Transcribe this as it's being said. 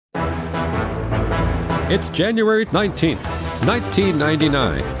It's January 19th,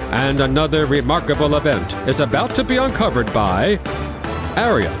 1999, and another remarkable event is about to be uncovered by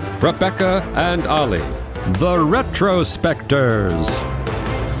Arion, Rebecca, and Olly, the Retrospectors.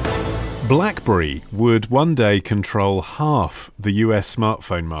 BlackBerry would one day control half the US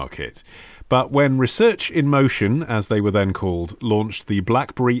smartphone market. But when Research in Motion, as they were then called, launched the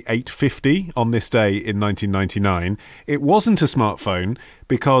BlackBerry 850 on this day in 1999, it wasn't a smartphone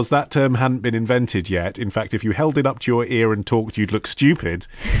because that term hadn't been invented yet. In fact, if you held it up to your ear and talked, you'd look stupid.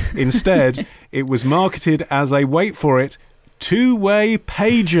 Instead, it was marketed as a, wait for it, two-way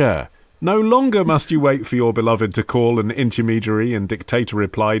pager. No longer must you wait for your beloved to call an intermediary and dictate a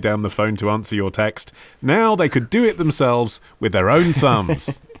reply down the phone to answer your text. Now they could do it themselves with their own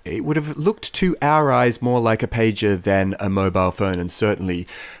thumbs. It would have looked to our eyes more like a pager than a mobile phone, and certainly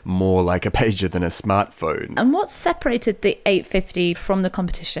more like a pager than a smartphone. And what separated the 850 from the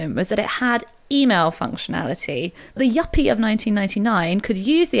competition was that it had email functionality. The yuppie of 1999 could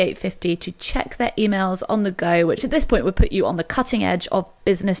use the 850 to check their emails on the go, which at this point would put you on the cutting edge of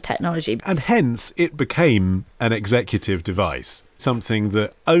business technology. And hence, it became an executive device, something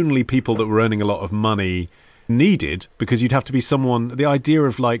that only people that were earning a lot of money needed, because you'd have to be someone. The idea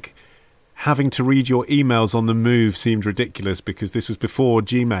of like having to read your emails on the move seemed ridiculous because this was before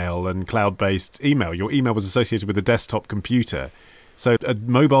Gmail and cloud-based email. Your email was associated with a desktop computer. So a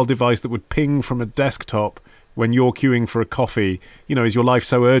mobile device that would ping from a desktop when you're queuing for a coffee, you know, is your life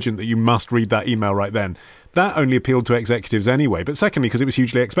so urgent that you must read that email right then? That only appealed to executives anyway, but secondly, because it was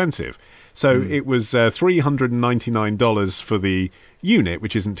hugely expensive. So it was $399 for the unit,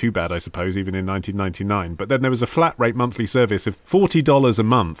 which isn't too bad, I suppose, even in 1999. But then there was a flat rate monthly service of $40 a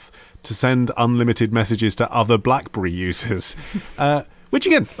month to send unlimited messages to other BlackBerry users. Which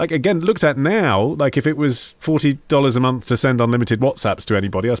again, looked at now, like if it was $40 a month to send unlimited WhatsApps to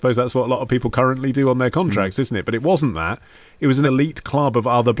anybody, I suppose that's what a lot of people currently do on their contracts, isn't it? But it wasn't that. It was an elite club of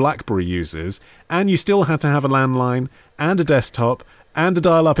other BlackBerry users, and you still had to have a landline and a desktop and a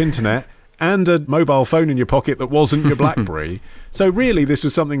dial-up internet and a mobile phone in your pocket that wasn't your BlackBerry. So really, this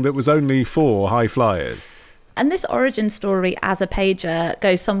was something that was only for high flyers. And this origin story as a pager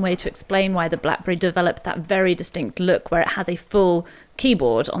goes some way to explain why the BlackBerry developed that very distinct look where it has a full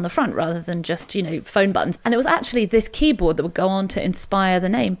keyboard on the front rather than just, phone buttons. And it was actually this keyboard that would go on to inspire the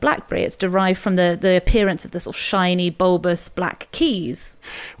name BlackBerry. It's derived from the appearance of the sort of shiny, bulbous black keys.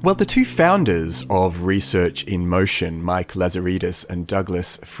 Well, the two founders of Research in Motion, Mike Lazaridis and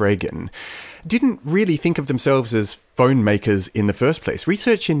Douglas Fragan, didn't really think of themselves as phone makers in the first place.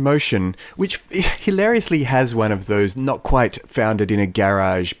 Research in Motion, which hilariously has one of those not quite founded in a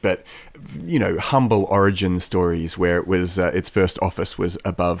garage, but humble origin stories where it was its first office was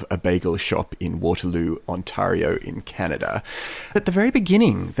above a bagel shop in Waterloo, Ontario in Canada. At the very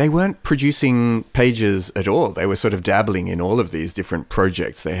beginning, they weren't producing pages at all. They were sort of dabbling in all of these different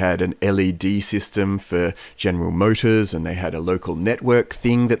projects. They had an LED system for General Motors, and they had a local network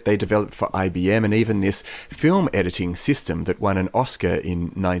thing that they developed for IBM, and even this film editing system that won an Oscar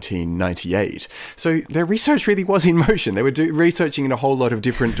in 1998. So their research really was in motion. They were researching in a whole lot of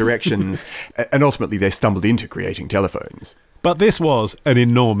different directions. And ultimately they stumbled into creating telephones. But this was an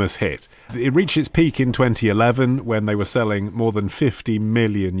enormous hit. It reached its peak in 2011 when they were selling more than 50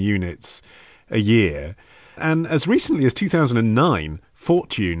 million units a year. And as recently as 2009,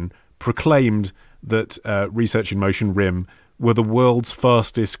 Fortune proclaimed that Research in Motion, RIM, were the world's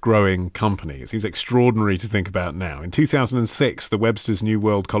fastest growing company. It seems extraordinary to think about now. In 2006, the Webster's New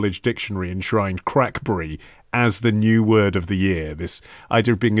World College Dictionary enshrined CrackBerry as the new word of the year. This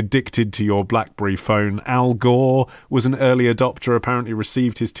idea of being addicted to your BlackBerry phone. Al Gore was an early adopter, apparently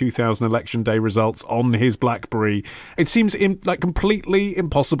received his 2000 election day results on his BlackBerry. It seems completely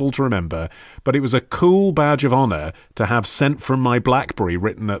impossible to remember, but it was a cool badge of honor to have "sent from my BlackBerry"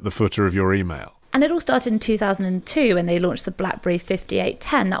 written at the footer of your email. And it all started in 2002 when they launched the BlackBerry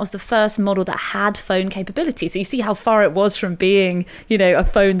 5810. That was the first model that had phone capability. So you see how far it was from being, a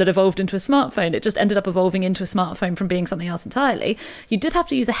phone that evolved into a smartphone. It just ended up evolving into a smartphone from being something else entirely. You did have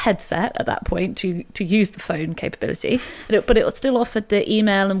to use a headset at that point to use the phone capability, but it still offered the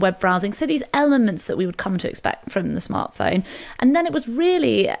email and web browsing. So these elements that we would come to expect from the smartphone. And then it was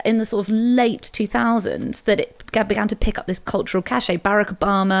really in the sort of late 2000s that it began to pick up this cultural cachet. Barack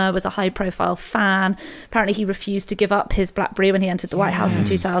Obama was a high-profile fan. Apparently, he refused to give up his BlackBerry when he entered the White House in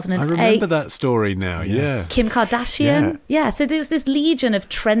 2008. I remember that story now, yeah. Kim Kardashian. Yeah, so there was this legion of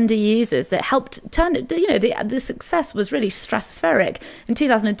trendy users that helped turn it, the success was really stratospheric. In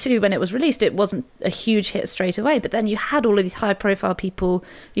 2002, when it was released, it wasn't a huge hit straight away, but then you had all of these high-profile people,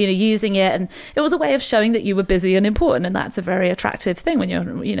 using it, and it was a way of showing that you were busy and important, and that's a very attractive thing when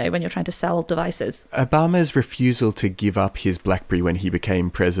you're trying to sell devices. Obama's refusal to give up his BlackBerry when he became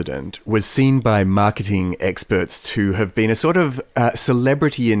president was seen by marketing experts to have been a sort of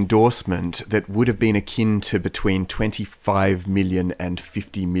celebrity endorsement that would have been akin to between $25 million and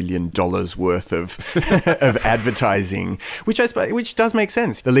 $50 million worth of of advertising, which does make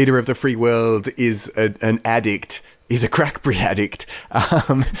sense. The leader of the free world is an addict. Is a CrackBerry addict.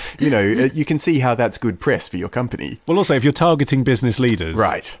 You can see how that's good press for your company. Well, also, if you're targeting business leaders,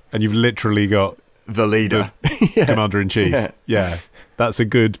 right, and you've literally got the leader, commander-in-chief, yeah, that's a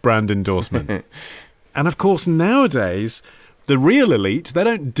good brand endorsement. And of course, nowadays, the real elite, they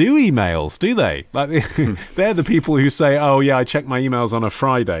don't do emails, do they? Like they're the people who say, oh, yeah, I check my emails on a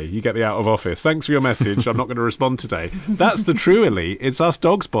Friday. You get the out of office. Thanks for your message. I'm not going to respond today. That's the true elite. It's us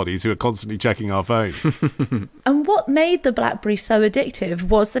dog's bodies who are constantly checking our phone. And what made the BlackBerry so addictive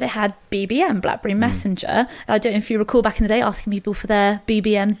was that it had BBM, BlackBerry Messenger. I don't know if you recall back in the day asking people for their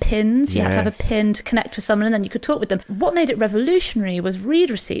BBM pins. You had to have a pin to connect with someone and then you could talk with them. What made it revolutionary was read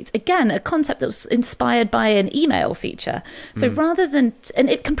receipts. Again, a concept that was inspired by an email feature. So rather than,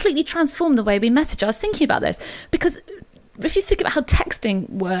 and it completely transformed the way we message. I was thinking about this because if you think about how texting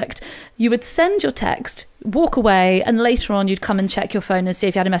worked, you would send your text, walk away, and later on you'd come and check your phone and see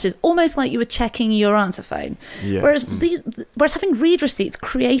if you had a message, almost like you were checking your answer phone. Yes. Whereas having read receipts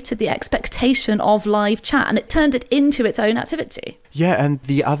created the expectation of live chat and it turned it into its own activity. Yeah, and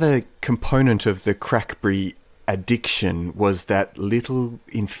the other component of the CrackBerry addiction was that little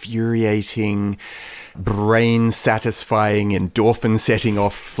infuriating, brain-satisfying,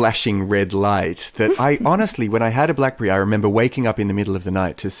 endorphin-setting-off flashing red light that I honestly, when I had a BlackBerry, I remember waking up in the middle of the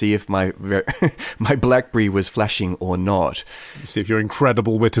night to see if my BlackBerry was flashing or not. See if your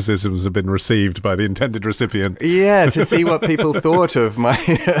incredible witticisms have been received by the intended recipient. Yeah, to see what people thought of my...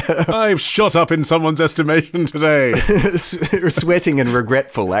 I've shot up in someone's estimation today. Sweating and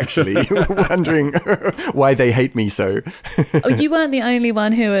regretful, actually, wondering why they hate me so. Oh, you weren't the only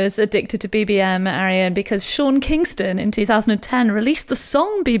one who was addicted to BBM, Arion, because Sean Kingston in 2010 released the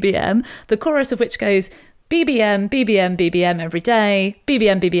song BBM, the chorus of which goes, BBM, BBM, BBM every day,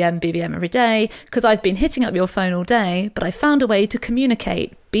 BBM, BBM, BBM every day, because I've been hitting up your phone all day, but I found a way to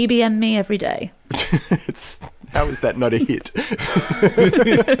communicate. BBM me every day. How is that not a hit?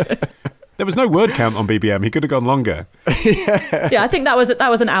 There was no word count on BBM. He could have gone longer. Yeah, I think that was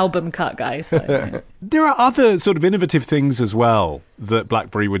an album cut, guys. So. There are other sort of innovative things as well that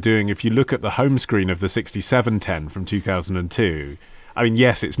BlackBerry were doing. If you look at the home screen of the 6710 from 2002, I mean,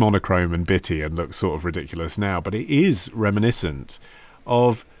 yes, it's monochrome and bitty and looks sort of ridiculous now, but it is reminiscent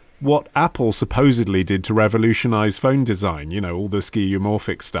of what Apple supposedly did to revolutionize phone design, all the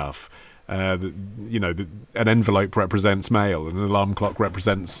skeuomorphic stuff. An envelope represents mail and an alarm clock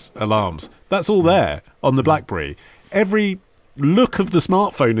represents alarms. That's all there on the BlackBerry. Every look of the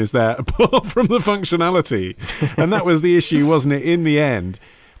smartphone is there apart from the functionality. And that was the issue, wasn't it? In the end,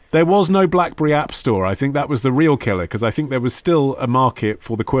 there was no BlackBerry App Store. I think that was the real killer because I think there was still a market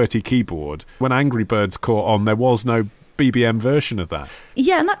for the QWERTY keyboard. When Angry Birds caught on, there was no BBM version of that.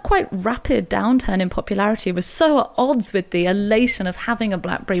 Yeah, and that quite rapid downturn in popularity was so at odds with the elation of having a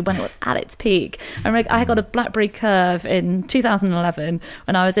BlackBerry when it was at its peak. I got a BlackBerry Curve in 2011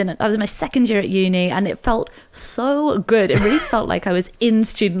 when I was in my second year at uni, and it felt so good. It really felt like I was in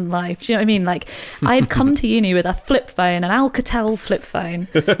student life. Do you know what I mean? Like I had come to uni with a flip phone, an Alcatel flip phone,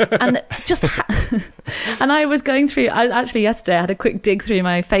 and and I was going through. Actually, yesterday I had a quick dig through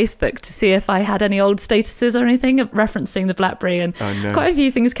my Facebook to see if I had any old statuses or anything referencing the BlackBerry, and quite a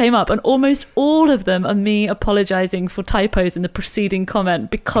few things came up, and almost all of them are me apologising for typos in the preceding comment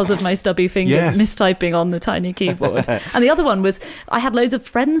because of my stubby fingers mistyping on the tiny keyboard. And the other one was I had loads of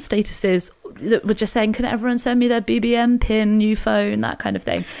friends' statuses that were just saying, can everyone send me their BBM pin, new phone, that kind of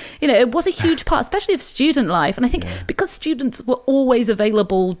thing. It was a huge part, especially of student life. And I think because students were always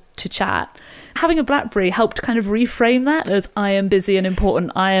available to chat, having a BlackBerry helped kind of reframe that as I am busy and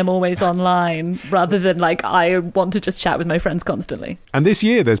important, I am always online, rather than like I want to just chat with my friends constantly. And this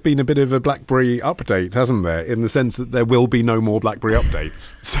year there's been a bit of a BlackBerry update, hasn't there? In the sense that there will be no more BlackBerry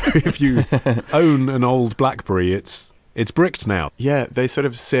updates. So if you own an old BlackBerry, it's It's bricked now. Yeah, they sort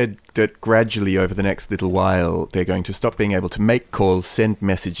of said that gradually over the next little while, they're going to stop being able to make calls, send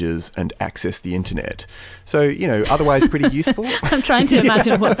messages, and access the internet. So, you know, otherwise pretty useful. I'm trying to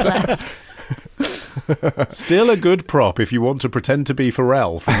imagine what's left. Still a good prop if you want to pretend to be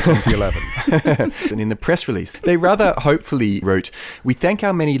Pharrell from 2011. And in the press release, they rather hopefully wrote, "We thank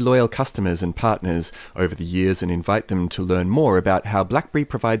our many loyal customers and partners over the years and invite them to learn more about how BlackBerry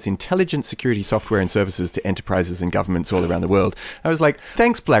provides intelligent security software and services to enterprises and governments all around the world." I was like,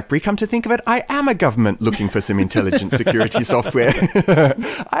 thanks, BlackBerry. Come to think of it, I am a government looking for some intelligent security software.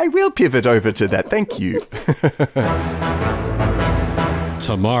 I will pivot over to that. Thank you.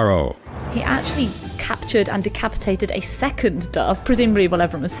 Tomorrow. He actually captured and decapitated a second dove, presumably while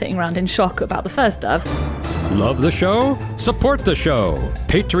everyone was sitting around in shock about the first dove. Love the show? Support the show.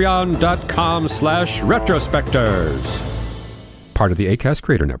 Patreon.com/retrospectors. Part of the Acast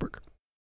Creator Network.